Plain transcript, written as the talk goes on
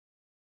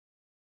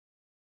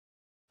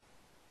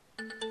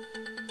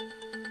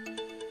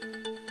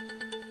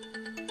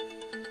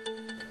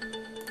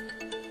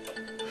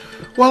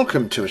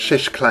Welcome to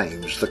Assist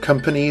Claims, the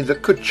company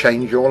that could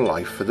change your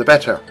life for the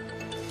better.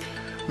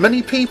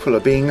 Many people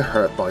are being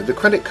hurt by the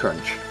credit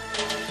crunch.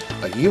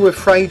 Are you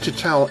afraid to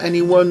tell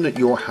anyone that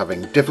you're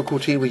having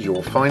difficulty with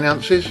your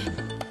finances?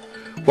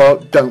 Well,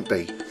 don't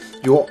be.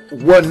 You're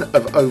one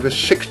of over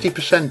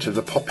 60% of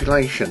the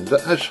population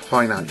that has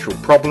financial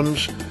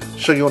problems,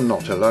 so you're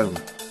not alone.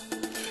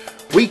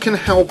 We can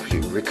help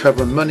you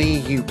recover money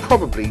you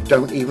probably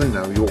don't even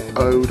know you're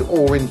owed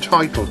or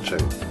entitled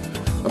to.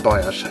 And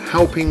by us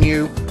helping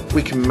you,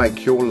 we can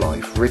make your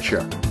life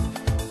richer.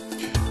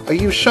 Are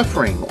you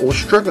suffering or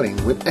struggling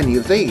with any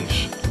of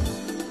these?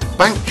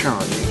 Bank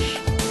charges,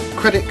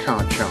 credit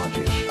card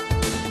charges,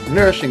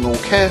 nursing or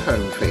care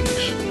home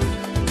fees,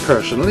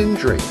 personal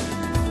injury,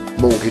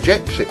 mortgage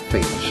exit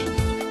fees,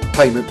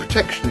 payment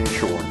protection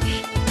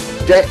insurance,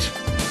 debt,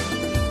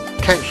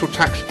 council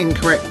tax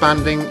incorrect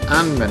banding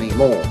and many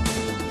more.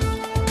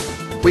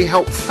 We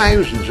help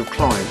thousands of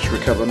clients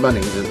recover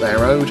money that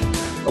they're owed,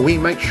 and we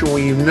make sure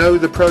you know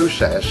the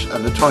process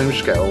and the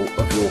timescale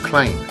of your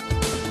claim.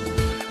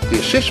 The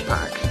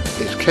assistpack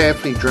is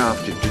carefully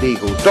drafted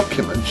legal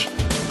documents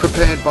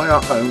prepared by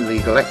our own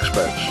legal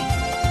experts.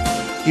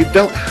 You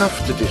don't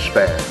have to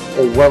despair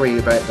or worry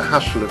about the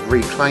hassle of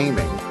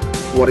reclaiming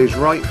what is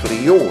rightfully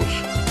yours.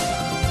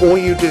 All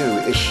you do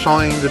is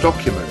sign the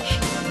documents,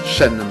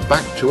 send them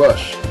back to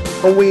us,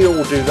 and we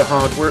all do the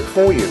hard work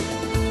for you.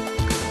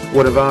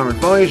 One of our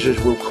advisors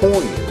will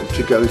call you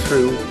to go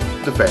through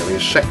the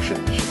various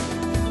sections,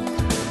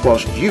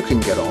 whilst you can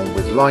get on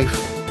with life,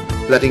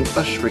 letting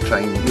us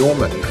reclaim your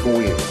money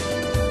for you.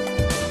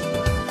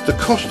 The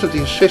cost of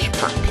the Assist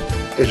Pack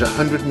is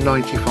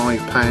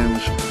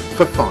 £195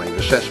 for 5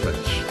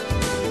 assessments,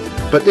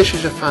 but this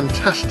is a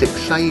fantastic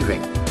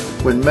saving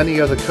when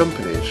many other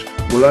companies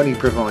will only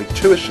provide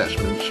 2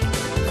 assessments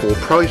for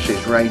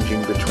prices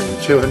ranging between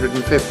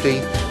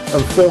 £250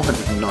 and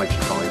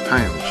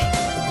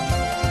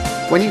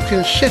 £495. When you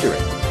consider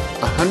it,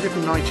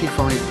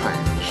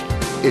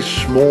 £195 is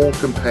small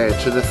compared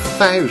to the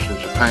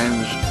thousands of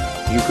pounds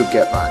you could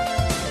get back,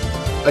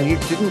 and you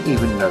didn't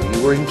even know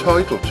you were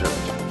entitled to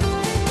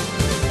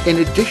it. In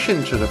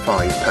addition to the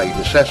 5 paid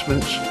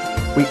assessments,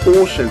 we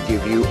also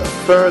give you a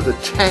further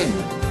 10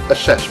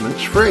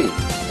 assessments free.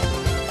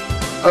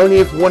 Only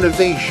if one of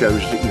these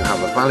shows that you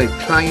have a valid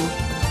claim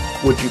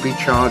would you be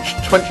charged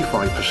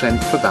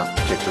 25% for that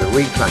particular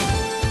reclaim.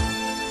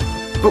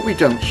 But we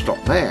don't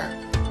stop there.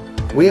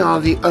 We are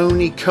the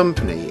only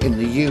company in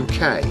the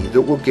UK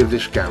that will give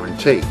this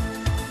guarantee.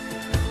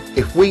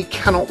 If we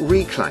cannot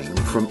reclaim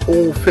from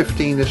all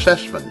 15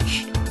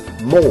 assessments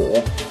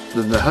more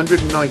than the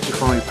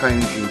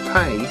 £195 you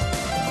pay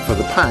for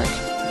the pack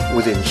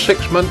within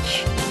 6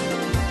 months,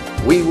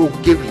 we will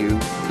give you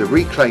the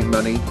reclaim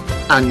money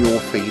and your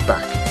fee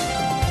back.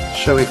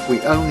 So if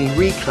we only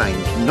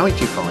reclaimed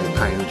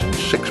 £95 in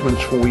 6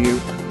 months for you,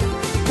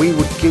 we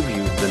would give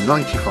you the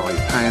 £95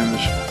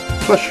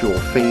 plus your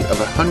fee of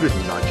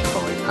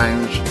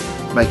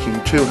 £195, making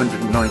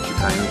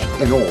 £290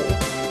 in all,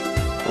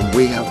 and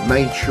we have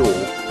made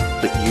sure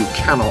that you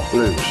cannot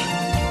lose.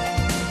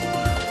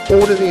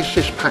 Order the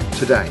Assist Pack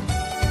today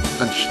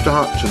and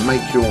start to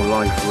make your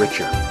life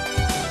richer.